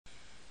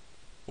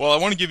Well, I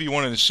want to give you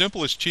one of the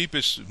simplest,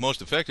 cheapest,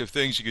 most effective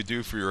things you could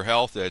do for your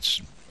health that's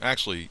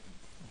actually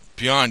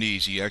beyond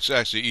easy. It's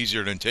actually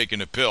easier than taking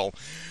a pill.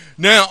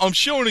 Now, I'm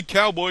showing a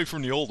cowboy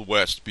from the Old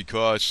West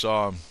because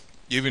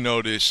even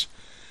though this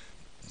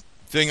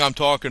thing I'm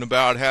talking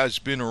about has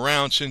been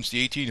around since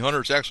the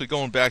 1800s, actually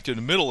going back to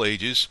the Middle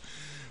Ages,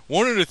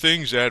 one of the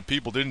things that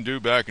people didn't do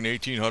back in the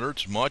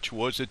 1800s much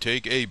was to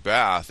take a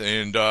bath.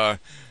 And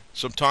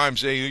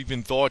sometimes they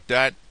even thought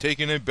that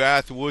taking a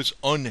bath was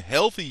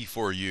unhealthy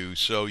for you.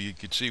 So you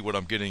could see what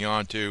I'm getting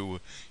onto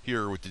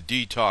here with the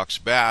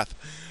detox bath.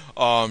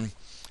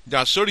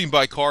 Now, sodium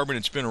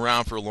bicarbonate's been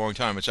around for a long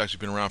time. It's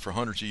actually been around for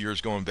hundreds of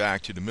years, going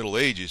back to the Middle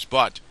Ages.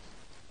 But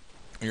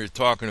you're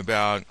talking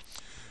about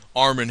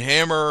Arm&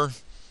 Hammer.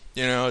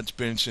 You know, it's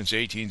been since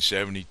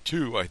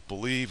 1872, I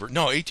believe, or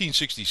no,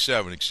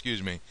 1867.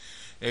 Excuse me,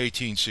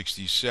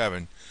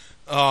 1867.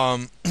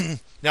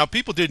 Now,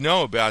 people did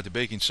know about the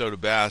baking soda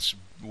baths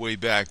way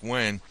back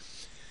when,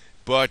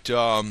 but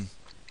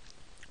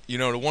you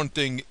know, the one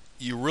thing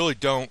you really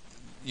don't,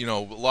 you know,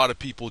 a lot of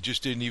people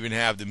just didn't even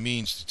have the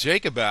means to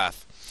take a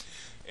bath.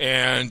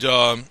 And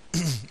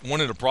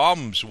one of the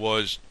problems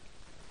was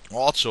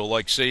also,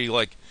 like, say,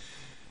 like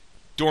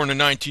during the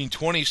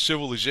 1920s,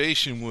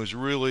 civilization was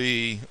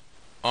really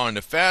on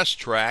the fast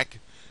track,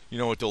 you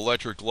know, with the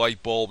electric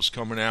light bulbs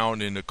coming out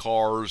in the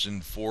cars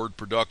and Ford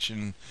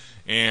production,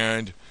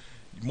 and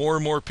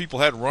more people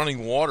had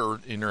running water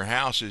in their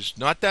houses.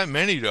 Not that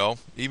many, though.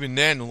 Even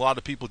then, a lot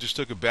of people just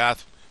took a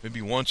bath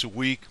maybe once a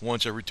week,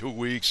 once every 2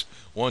 weeks,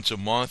 once a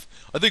month.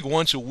 I think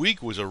once a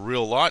week was a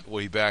real lot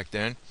way back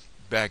then,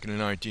 back in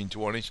the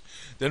 1920s.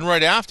 Then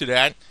right after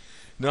that,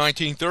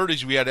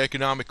 1930s, we had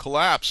economic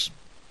collapse.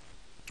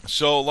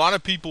 So a lot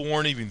of people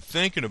weren't even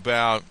thinking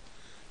about,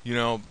 you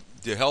know,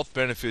 the health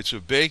benefits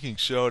of baking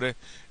soda.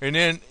 And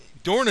then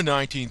during the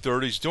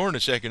 1930s, during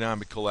this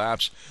economic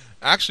collapse,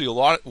 actually a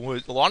lot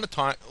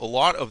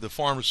of the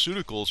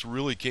pharmaceuticals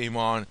really came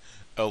on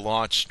a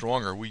lot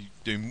stronger.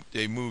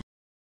 They moved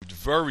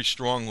very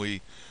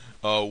strongly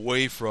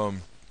away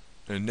from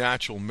the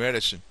natural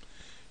medicine.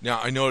 Now,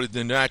 I know that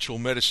the natural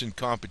medicine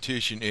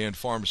competition and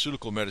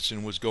pharmaceutical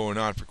medicine was going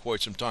on for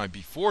quite some time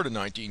before the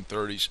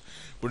 1930s,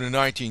 but in the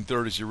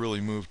 1930s it really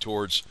moved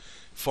towards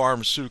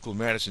pharmaceutical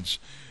medicines.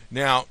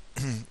 Now,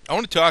 I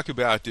want to talk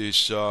about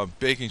this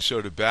baking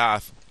soda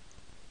bath.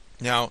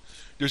 Now,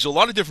 there's a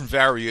lot of different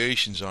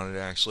variations on it,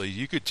 actually.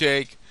 You could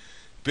take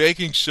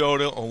baking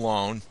soda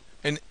alone,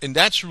 and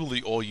that's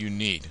really all you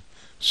need.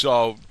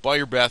 So, by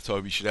your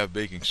bathtub, you should have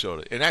baking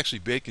soda. And actually,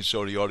 baking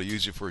soda, you ought to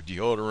use it for a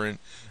deodorant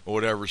or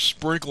whatever.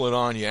 Sprinkle it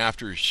on you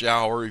after a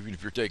shower, even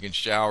if you're taking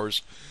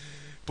showers.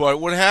 But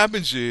what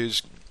happens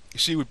is, you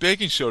see, with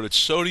baking soda, it's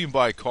sodium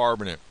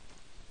bicarbonate.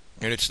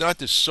 And it's not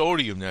the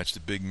sodium that's the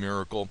big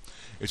miracle.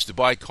 It's the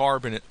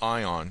bicarbonate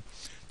ion.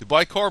 The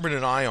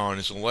bicarbonate ion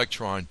is an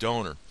electron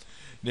donor.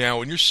 Now,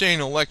 when you're saying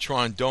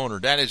electron donor,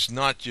 that is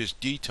not just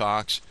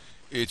detox.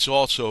 It's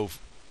also,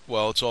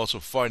 well, it's also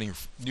fighting,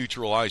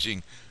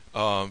 neutralizing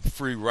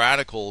free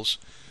radicals,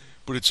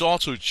 but it's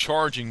also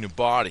charging the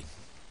body.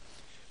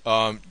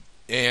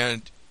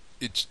 And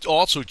it's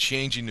also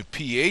changing the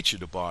pH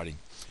of the body.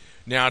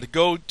 Now, to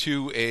go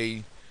to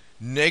a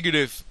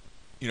negative,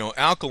 you know,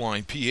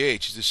 alkaline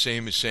pH is the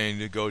same as saying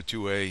to go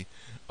to a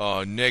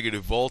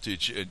negative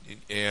voltage,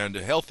 and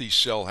a healthy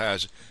cell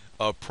has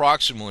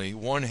approximately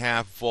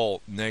 1/2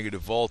 volt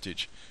negative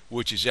voltage,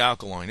 which is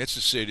alkaline. That's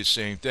to say the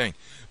same thing.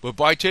 But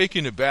by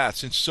taking a bath,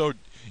 since so,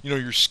 you know,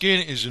 your skin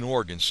is an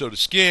organ, so the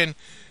skin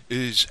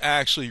is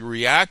actually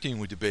reacting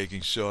with the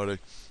baking soda,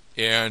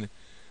 and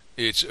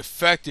it's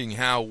affecting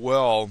how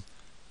well,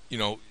 you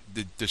know,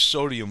 the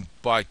sodium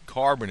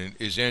bicarbonate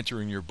is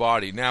entering your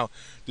body. Now,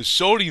 the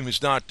sodium is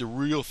not the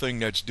real thing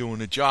that's doing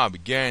the job.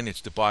 Again,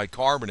 it's the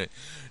bicarbonate.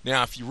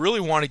 Now, if you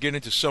really want to get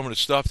into some of the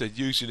stuff that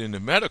use it in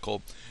the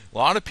medical, a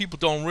lot of people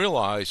don't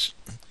realize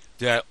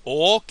that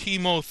all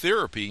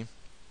chemotherapy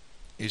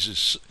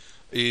is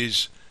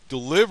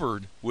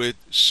delivered with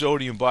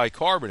sodium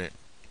bicarbonate.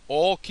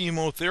 All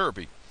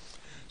chemotherapy.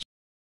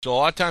 So a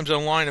lot of times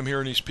online I'm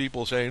hearing these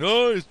people saying,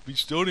 oh,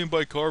 sodium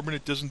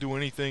bicarbonate doesn't do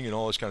anything and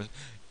all this kind of.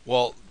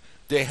 Well,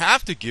 they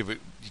have to give it.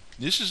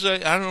 This is I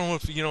don't know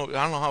if you know.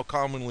 I don't know how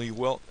commonly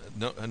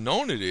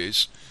known it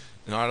is.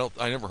 And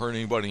I never heard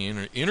anybody in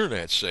the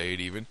internet say it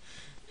even.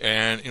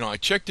 And you know, I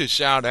checked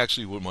this out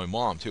actually with my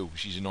mom too.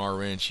 She's an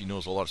RN. She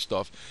knows a lot of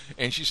stuff,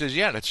 and she says,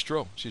 yeah, that's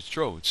true. It's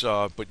true. It's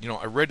but you know,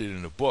 I read it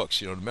in the books.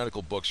 You know, the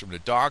medical books from the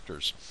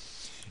doctors.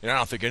 And I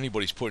don't think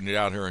anybody's putting it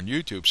out here on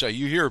YouTube. So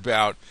you hear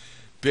about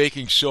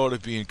baking soda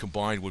being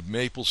combined with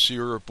maple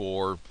syrup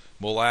or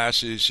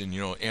molasses and,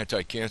 you know,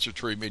 anti-cancer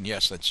treatment.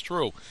 Yes, that's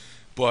true.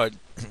 But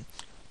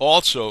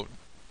also,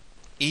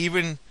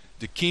 even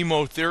the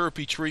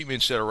chemotherapy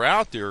treatments that are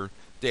out there,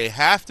 they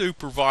have to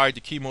provide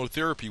the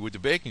chemotherapy with the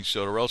baking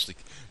soda, or else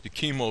the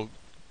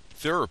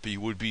chemotherapy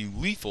would be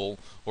lethal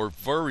or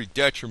very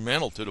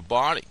detrimental to the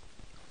body.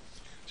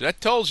 So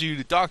that tells you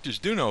the doctors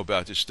do know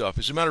about this stuff.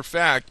 As a matter of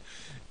fact,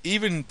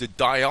 even the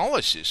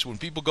dialysis, when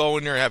people go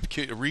in there and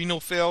have renal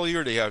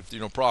failure, they have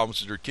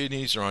problems with their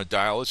kidneys, they're on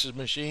dialysis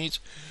machines.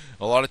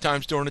 A lot of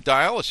times during the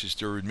dialysis,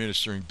 they're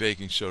administering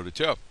baking soda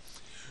too.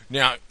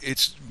 Now,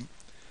 if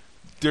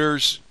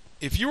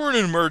you were in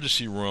an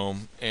emergency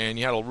room and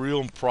you had a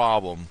real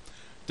problem,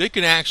 they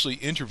can actually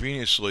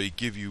intravenously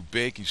give you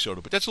baking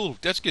soda, but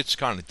that gets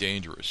kind of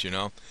dangerous,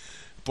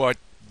 But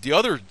the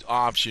other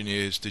option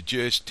is to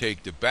just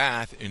take the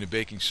bath in the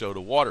baking soda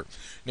water.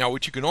 Now,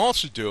 what you can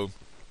also do,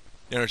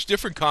 and there's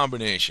different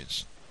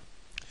combinations.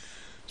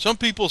 Some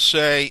people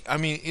say,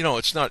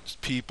 it's not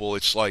people,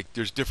 it's like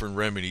there's different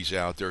remedies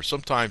out there.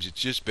 Sometimes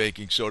it's just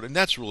baking soda, and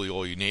that's really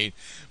all you need.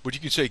 But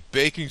you can take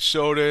baking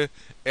soda,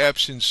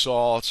 Epsom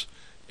salts,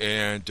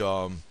 and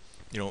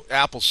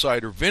apple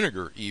cider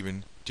vinegar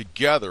even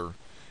together,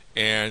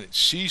 and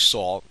sea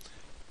salt,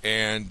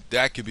 and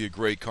that could be a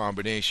great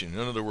combination. In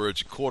other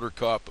words, a quarter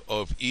cup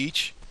of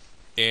each,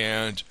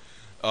 and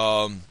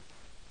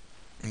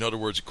in other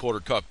words, a quarter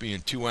cup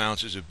being 2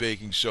 ounces of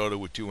baking soda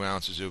with 2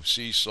 ounces of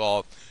sea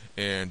salt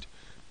and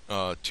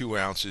 2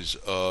 ounces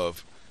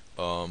of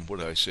what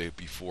did I say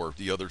before?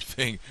 The other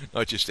thing,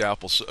 not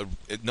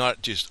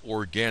just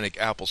organic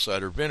apple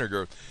cider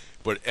vinegar,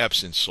 but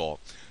Epsom salt.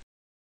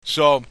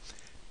 So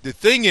the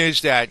thing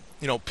is that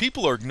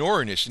people are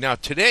ignoring this. Now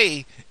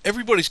today,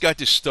 everybody's got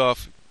this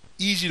stuff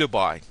easy to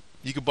buy.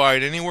 You can buy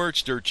it anywhere.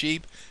 It's dirt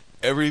cheap.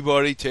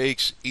 Everybody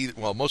takes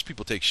most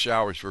people take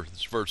showers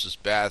versus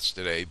baths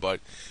today. But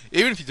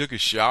even if you took a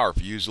shower,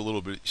 if you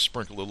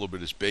sprinkle a little bit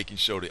of this baking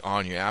soda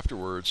on you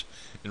afterwards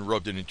and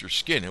rubbed it into your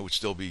skin, it would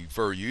still be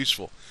very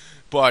useful.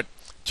 But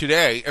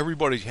today,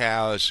 everybody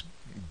has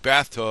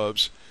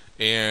bathtubs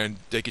and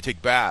they can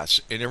take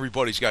baths, and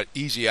everybody's got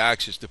easy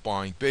access to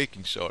buying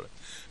baking soda.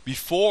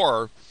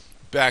 Before,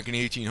 back in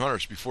the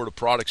 1800s, before the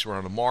products were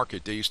on the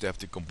market, they used to have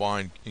to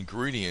combine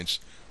ingredients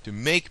to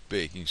make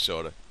baking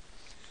soda.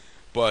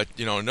 But,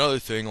 another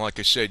thing, like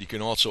I said, you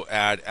can also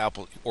add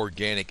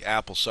organic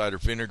apple cider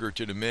vinegar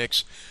to the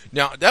mix.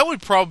 Now, that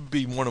would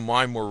probably be one of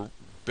my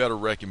better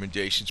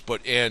recommendations,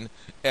 but add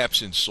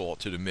Epsom salt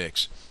to the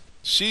mix.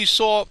 Sea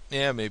salt,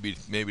 maybe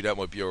that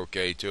might be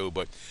okay too,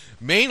 but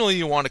mainly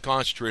you want to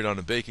concentrate on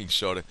the baking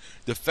soda.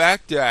 The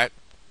fact that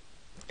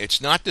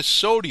it's not the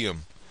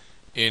sodium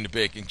in the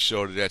baking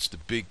soda that's the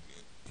big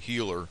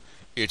healer,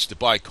 it's the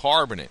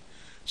bicarbonate.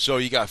 So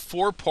you got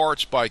 4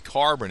 parts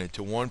bicarbonate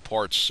to 1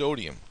 part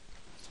sodium.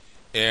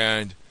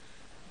 And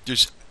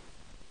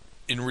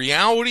in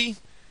reality,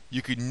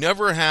 you could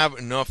never have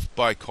enough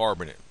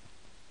bicarbonate.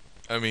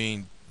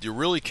 You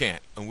really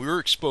can't. And we're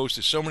exposed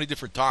to so many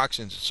different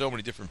toxins and so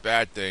many different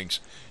bad things.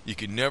 You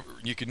can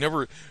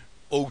never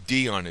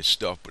OD on this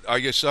stuff. But I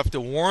guess I have to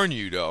warn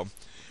you though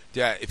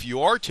that if you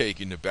are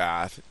taking the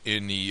bath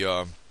in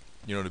the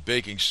the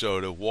baking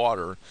soda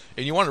water,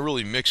 and you want to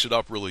really mix it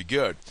up really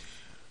good,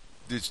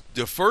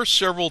 the first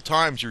several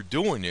times you're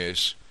doing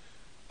this,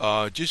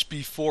 just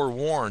be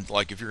forewarned.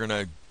 Like if you're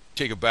going to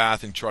take a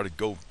bath and try to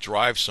go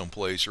drive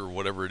someplace or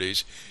whatever it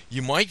is,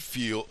 you might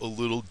feel a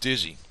little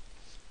dizzy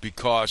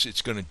because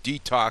it's going to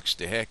detox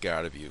the heck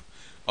out of you.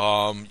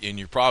 And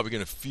you're probably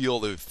going to feel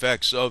the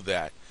effects of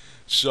that.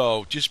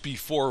 So just be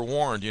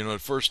forewarned. The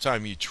first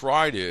time you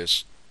try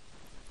this,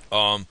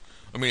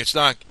 it's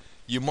not,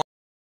 you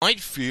might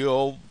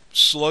feel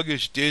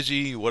sluggish,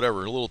 dizzy,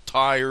 whatever, a little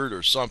tired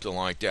or something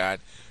like that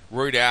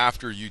right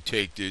after you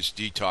take this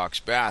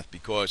detox bath,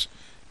 because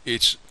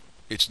it's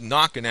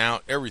knocking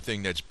out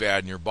everything that's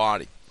bad in your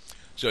body.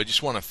 So I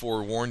just want to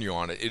forewarn you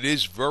on it. It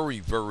is very,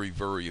 very,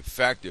 very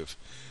effective,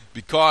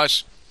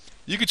 because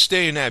you could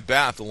stay in that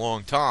bath a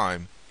long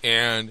time,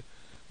 and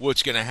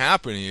what's going to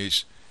happen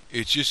is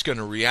it's just going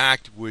to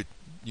react with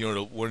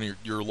one of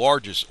your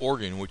largest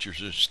organ, which is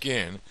your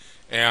skin,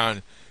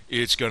 and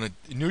it's going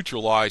to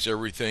neutralize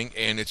everything,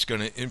 and it's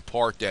going to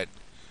impart that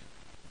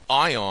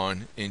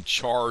ion and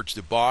charge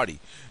the body.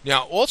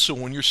 Now, also,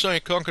 when you're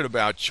talking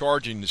about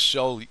charging the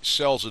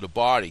cells of the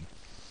body,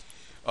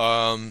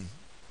 and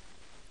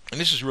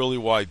this is really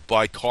why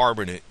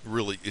bicarbonate,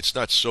 it's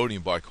not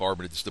sodium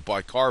bicarbonate, it's the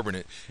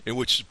bicarbonate, in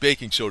which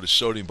baking soda is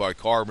sodium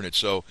bicarbonate.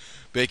 So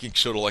baking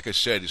soda, like I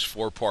said, is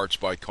 4 parts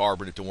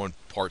bicarbonate to 1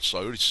 part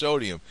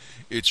sodium.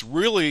 It's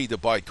really the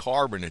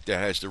bicarbonate that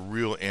has the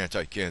real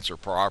anti-cancer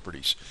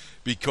properties.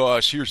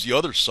 Because here's the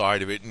other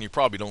side of it, and you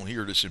probably don't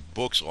hear this in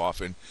books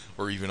often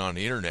or even on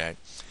the internet,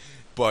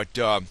 but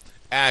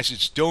as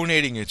it's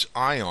donating its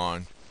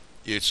ion,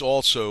 it's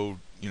also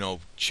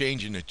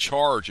changing the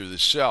charge of the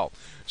cell.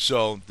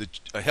 So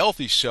a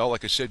healthy cell,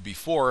 like I said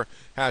before,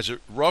 has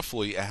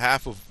roughly a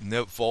half of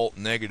volt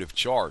negative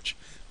charge.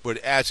 But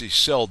as a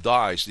cell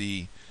dies,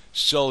 the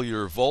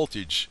cellular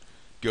voltage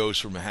goes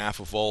from a half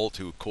a volt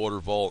to a quarter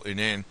volt, and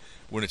then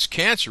when it's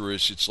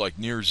cancerous, it's like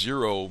near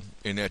zero,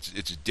 and it's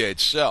a dead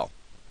cell.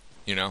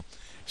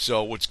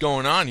 So what's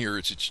going on here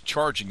is it's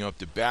charging up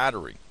the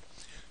battery.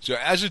 So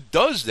as it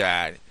does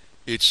that,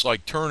 it's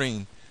like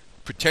turning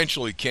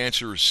potentially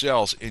cancerous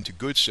cells into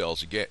good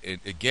cells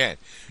again.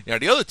 Now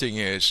the other thing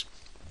is,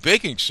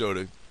 baking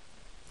soda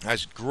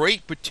has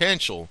great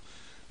potential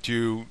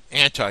to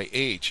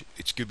anti-age.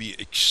 It's going to be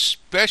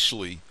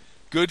especially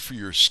good for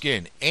your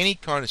skin. Any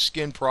kind of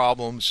skin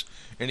problems,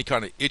 any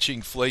kind of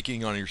itching,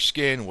 flaking on your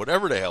skin,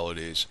 whatever the hell it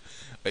is,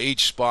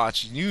 age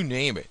spots, you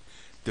name it.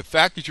 The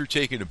fact that you're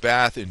taking a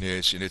bath in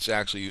this and it's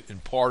actually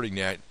imparting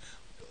that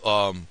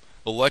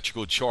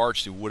electrical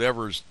charge to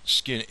whatever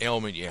skin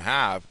ailment you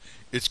have,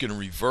 it's going to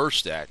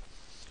reverse that.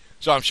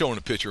 So I'm showing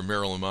a picture of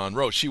Marilyn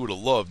Monroe. She would have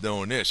loved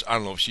knowing this. I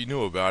don't know if she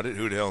knew about it.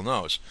 Who the hell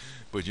knows?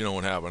 But you know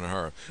what happened to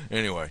her.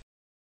 Anyway,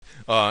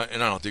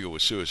 and I don't think it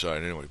was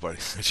suicide anyway, but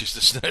it's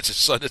just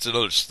that's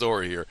another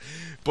story here.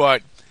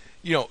 But,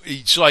 you know,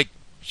 it's like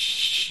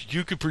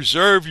you could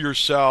preserve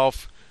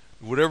yourself,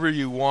 whatever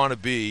you want to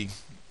be,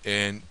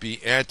 and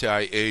be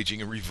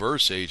anti-aging and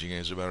reverse aging,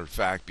 as a matter of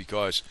fact,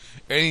 because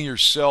any of your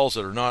cells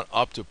that are not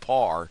up to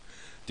par,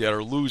 that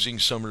are losing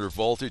some of their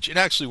voltage, and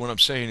actually what I'm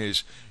saying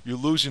is you're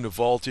losing the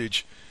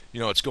voltage, you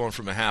know, it's going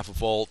from a half a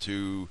volt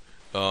to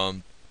a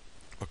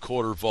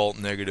quarter volt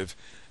negative.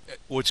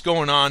 What's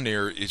going on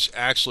there is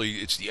actually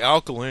it's the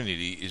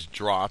alkalinity is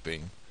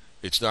dropping.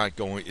 It's not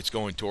going. It's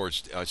going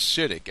towards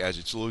acidic as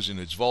it's losing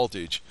its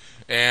voltage,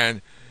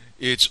 and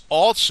it's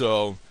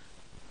also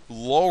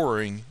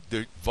lowering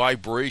the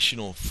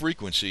vibrational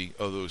frequency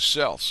of those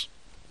cells.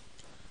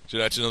 So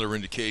that's another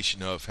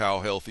indication of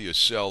how healthy a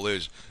cell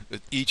is.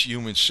 That each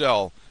human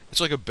cell,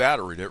 it's like a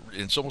battery.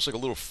 It's almost like a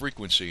little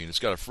frequency, and it's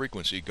got a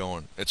frequency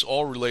going. It's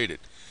all related.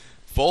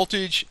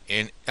 Voltage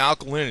and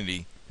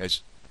alkalinity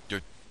has,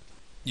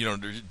 you know,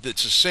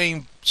 it's the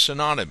same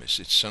synonymous.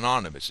 It's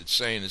synonymous. It's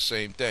saying the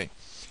same thing.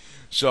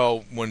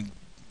 So when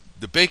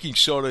the baking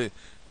soda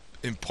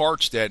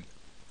imparts that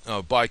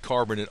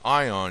bicarbonate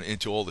ion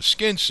into all the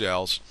skin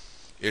cells,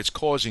 it's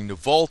causing the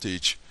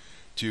voltage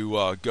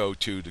to go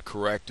to the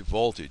correct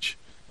voltage,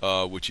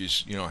 which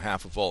is, you know,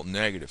 half a volt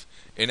negative,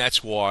 and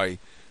that's why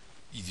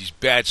these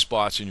bad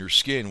spots in your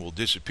skin will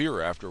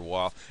disappear after a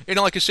while. And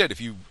like I said,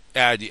 if you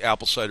add the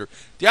apple cider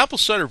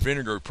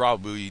vinegar,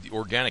 probably the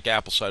organic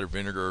apple cider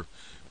vinegar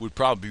would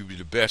probably be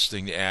the best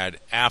thing to add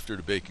after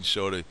the baking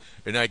soda,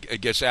 and I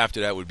guess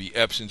after that would be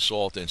Epsom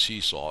salt and sea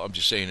salt. I'm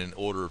just saying in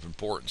order of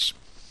importance.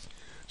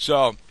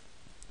 So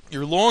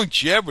your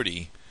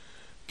longevity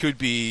could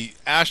be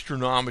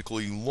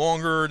astronomically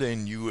longer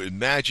than you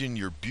imagine.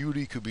 Your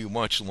beauty could be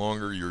much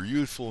longer. Your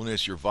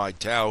youthfulness, your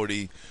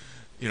vitality,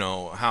 you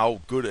know,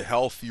 how good a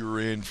health you're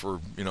in for,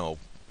 you know,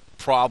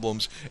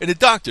 problems. And the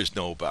doctors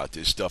know about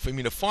this stuff. I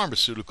mean, the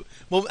pharmaceutical...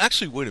 Well,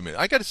 actually, wait a minute.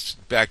 I got to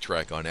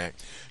backtrack on that.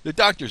 The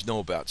doctors know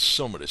about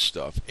some of this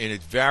stuff, and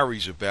it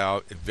varies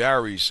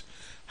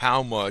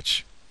how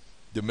much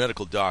the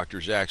medical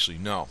doctors actually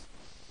know.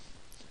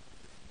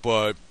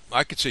 But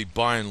I could say,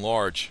 by and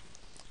large,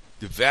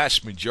 the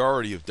vast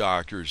majority of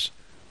doctors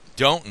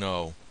don't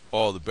know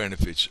all the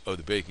benefits of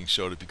the baking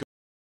soda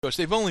because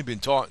they've only been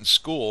taught in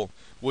school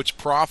what's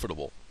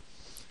profitable.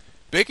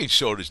 Baking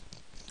soda is,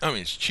 I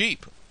mean, it's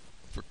cheap.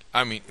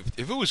 I mean,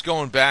 if it was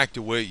going back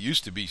the way it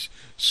used to be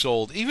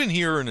sold, even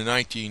here in the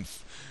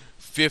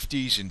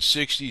 1950s and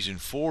 60s and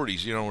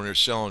 40s, you know, when they're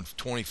selling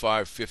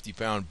 25,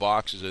 50-pound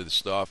boxes of the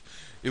stuff,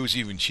 it was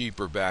even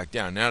cheaper back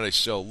down. Now they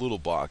sell little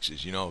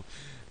boxes, you know.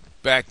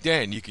 Back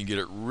then, you can get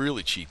it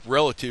really cheap,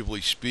 relatively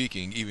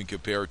speaking, even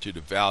compared to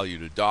the value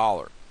of the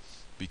dollar,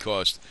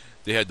 because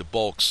they had the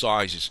bulk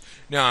sizes.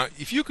 Now,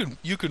 if you can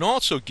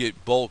also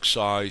get bulk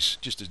size.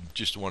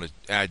 Just want to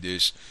add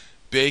this,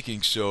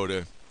 baking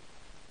soda,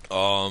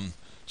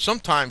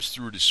 sometimes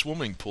through the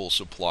swimming pool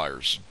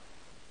suppliers.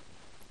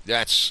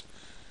 That's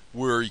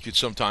where you could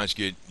sometimes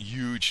get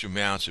huge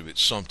amounts of it.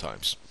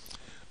 Sometimes,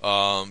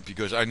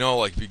 because I know,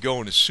 like if you go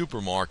in the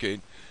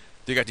supermarket,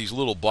 they got these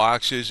little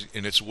boxes,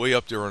 and it's way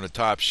up there on the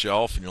top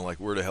shelf, and you're like,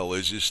 where the hell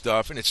is this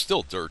stuff? And it's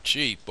still dirt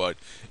cheap, but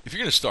if you're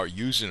going to start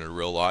using it a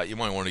real lot, you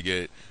might want to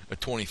get a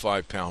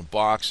 25-pound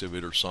box of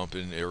it or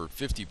something, or a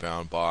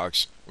 50-pound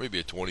box, maybe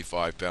a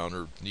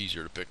 25-pounder,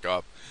 easier to pick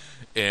up,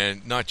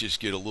 and not just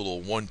get a little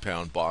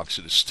 1-pound box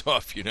of the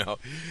stuff, you know.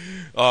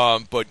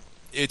 But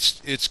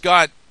it's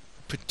got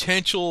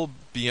potential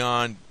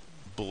beyond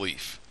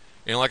belief.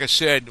 And like I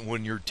said,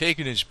 when you're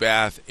taking this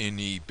bath in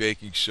the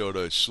baking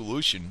soda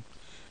solution,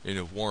 in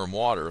the warm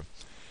water,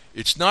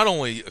 it's not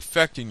only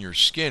affecting your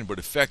skin, but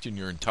affecting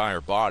your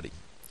entire body.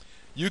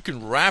 You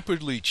can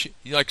rapidly,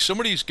 like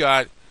somebody's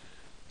got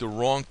the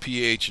wrong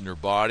pH in their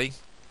body,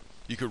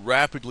 you could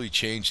rapidly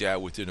change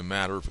that within a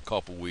matter of a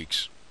couple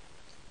weeks.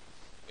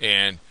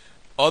 And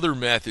other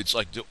methods,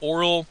 like the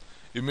oral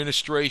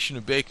administration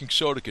of baking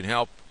soda can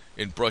help,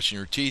 and brushing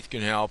your teeth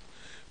can help,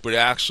 but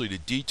actually the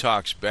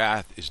detox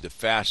bath is the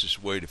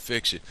fastest way to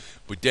fix it.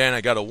 But then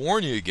I got to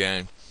warn you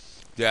again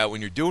that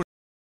when you're doing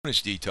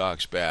this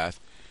detox bath,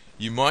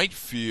 you might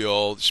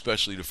feel,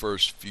 especially the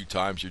first few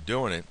times you're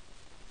doing it,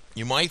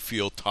 you might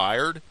feel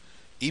tired,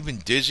 even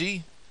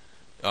dizzy,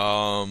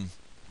 or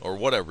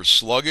whatever,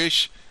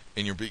 sluggish,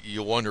 and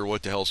you'll wonder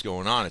what the hell's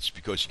going on. It's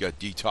because you got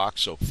detoxed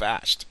so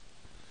fast.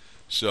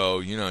 So,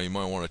 you know, you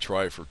might want to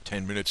try it for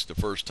 10 minutes the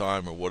first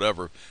time or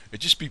whatever.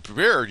 And just be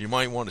prepared. You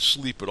might want to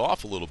sleep it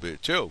off a little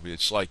bit, too.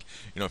 It's like,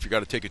 you know, if you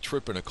got to take a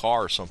trip in a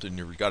car or something,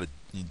 you got to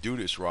do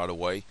this right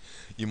away.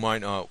 You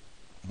might not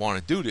want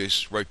to do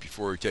this right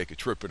before you take a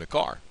trip in a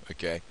car,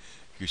 okay?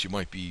 Because you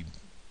might be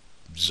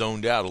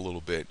zoned out a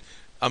little bit.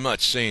 I'm not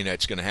saying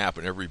that's going to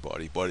happen to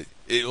everybody, but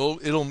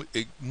it'll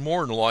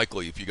more than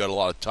likely, if you got a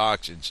lot of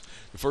toxins,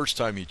 the first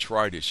time you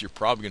try this, you're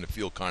probably going to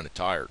feel kind of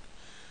tired.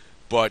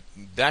 But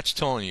that's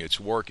telling you it's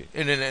working.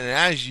 And then and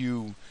as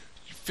you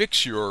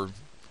fix your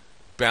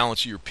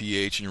balance of your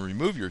pH and you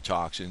remove your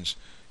toxins,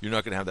 you're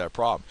not going to have that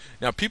problem.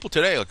 Now, people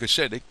today, like I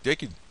said,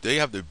 they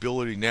have the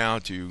ability now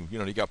to, you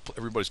know,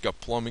 everybody's got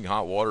plumbing,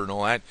 hot water, and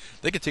all that.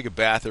 They can take a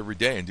bath every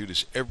day and do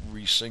this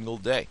every single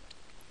day.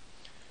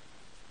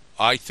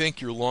 I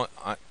think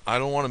I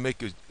don't want to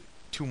make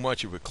too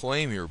much of a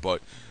claim here,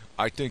 but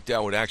I think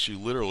that would actually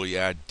literally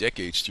add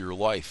decades to your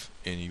life,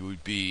 and you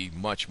would be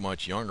much,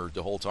 much younger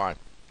the whole time.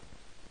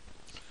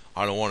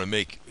 I don't want to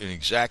make an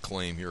exact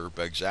claim here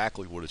about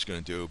exactly what it's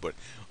going to do, but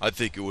I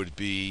think it would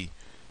be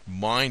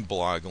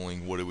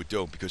mind-boggling what it would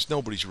do, because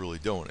nobody's really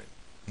doing it.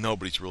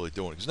 Nobody's really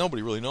doing it because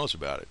nobody really knows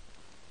about it.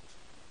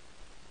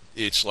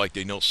 It's like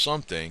they know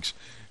some things,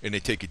 and they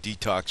take a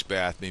detox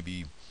bath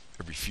maybe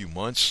every few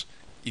months,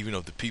 even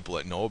of the people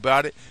that know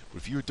about it.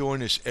 But if you're doing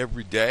this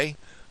every day,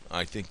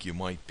 I think you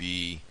might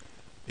be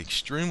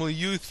extremely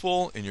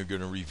youthful, and you're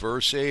going to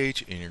reverse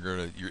age,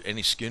 and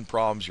any skin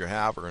problems you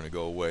have are going to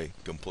go away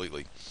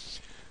completely.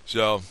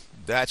 So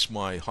that's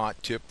my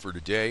hot tip for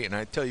today. And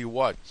I tell you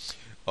what,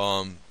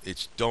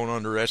 it's don't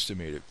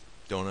underestimate it.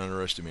 Don't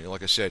underestimate it.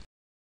 Like I said,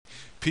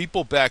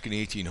 people back in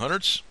the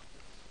 1800s,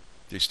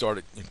 they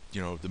started,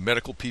 you know, the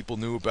medical people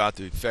knew about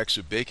the effects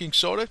of baking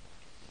soda,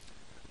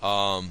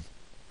 and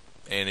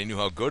they knew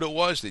how good it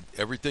was.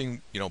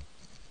 Everything, you know,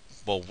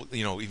 well,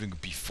 you know, even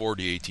before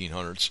the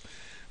 1800s.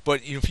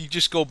 But you know, if you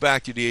just go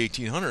back to the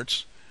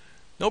 1800s,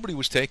 nobody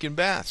was taking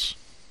baths.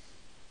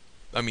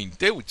 I mean,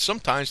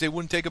 sometimes they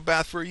wouldn't take a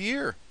bath for a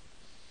year.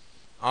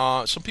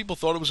 Some people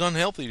thought it was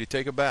unhealthy to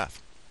take a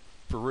bath,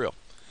 for real.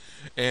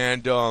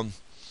 And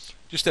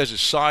just as a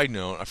side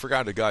note, I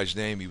forgot the guy's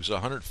name. He was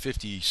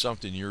 150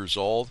 something years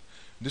old.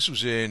 This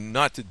was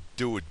not to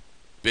do with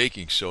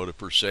baking soda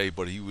per se,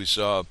 but he was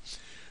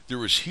there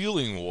was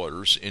healing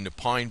waters in the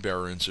Pine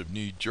Barrens of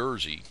New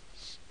Jersey,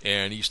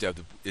 and he used to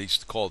have they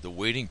used to call it the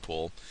wading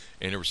pool,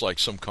 and there was like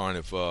some kind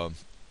of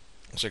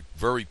it's like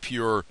very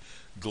pure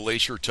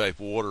glacier type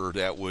water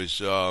that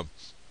was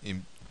it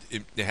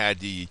had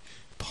the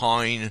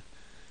pine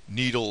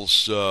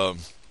needles,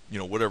 you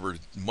know, whatever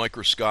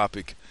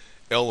microscopic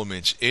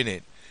elements in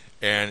it,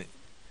 and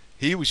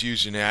he was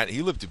using that.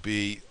 He lived to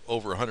be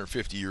over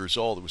 150 years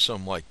old. It was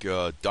some like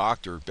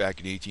doctor back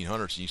in the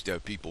 1800s. He used to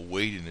have people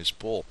wade in his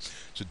pool.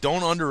 So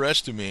don't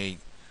underestimate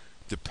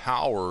the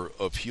power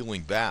of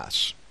healing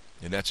baths,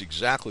 and that's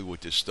exactly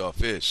what this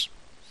stuff is.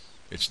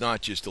 It's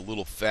not just a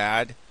little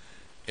fad,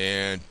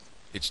 and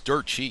it's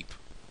dirt cheap.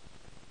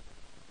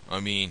 I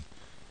mean,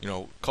 you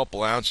know, a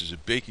couple ounces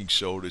of baking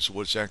soda is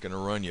what's that going to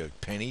run you?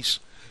 Pennies.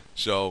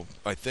 So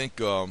I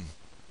think I'm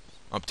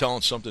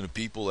telling something to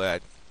people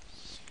that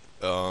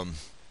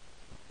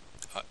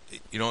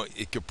you know,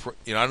 it could.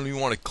 You know, I don't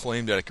even want to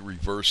claim that it could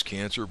reverse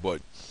cancer,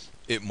 but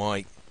it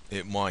might.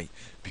 It might,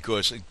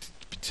 because to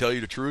tell you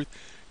the truth,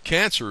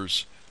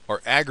 cancers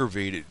are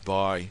aggravated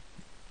by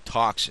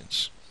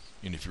toxins,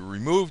 and if you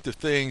remove the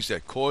things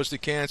that cause the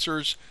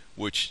cancers,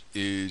 which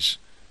is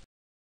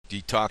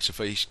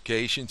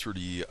detoxification through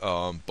the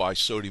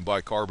sodium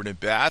bicarbonate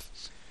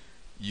bath,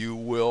 you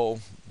will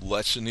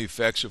lessen the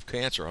effects of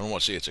cancer. I don't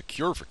want to say it's a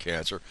cure for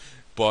cancer,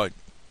 but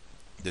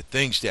the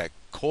things that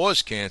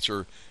cause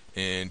cancer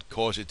and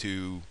cause it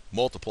to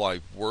multiply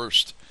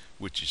worst,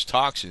 which is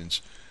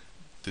toxins,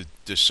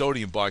 the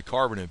sodium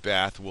bicarbonate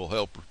bath will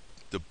help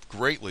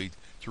greatly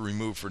to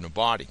remove from the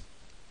body.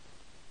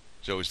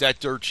 So is that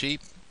dirt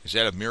cheap? Is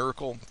that a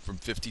miracle from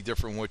 50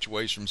 different which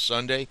ways from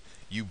Sunday?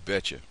 You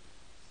betcha.